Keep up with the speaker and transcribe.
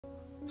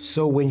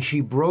So when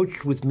she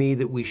broached with me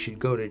that we should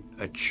go to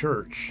a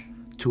church,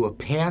 to a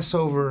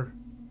Passover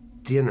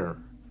dinner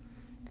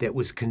that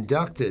was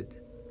conducted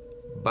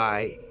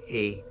by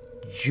a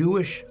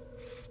Jewish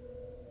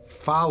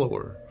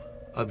follower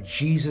of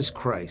Jesus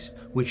Christ,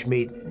 which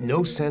made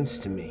no sense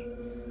to me,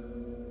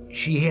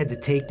 she had to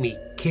take me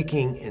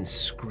kicking and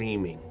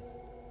screaming.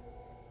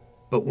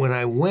 But when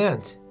I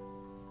went,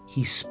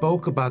 he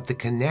spoke about the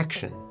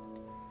connection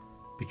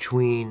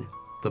between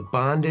the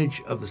bondage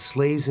of the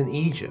slaves in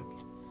Egypt,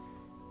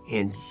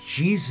 and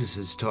Jesus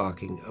is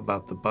talking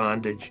about the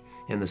bondage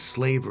and the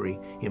slavery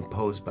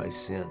imposed by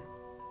sin.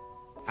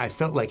 I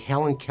felt like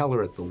Helen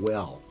Keller at the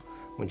well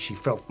when she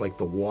felt like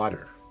the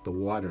water,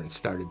 and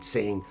started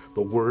saying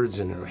the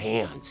words in her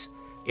hands.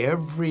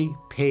 Every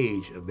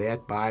page of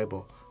that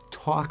Bible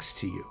talks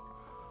to you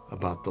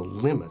about the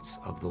limits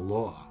of the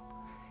law,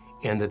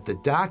 and that the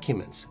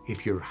documents,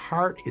 if your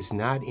heart is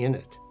not in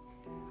it,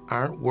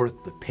 aren't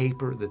worth the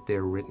paper that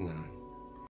they're written on.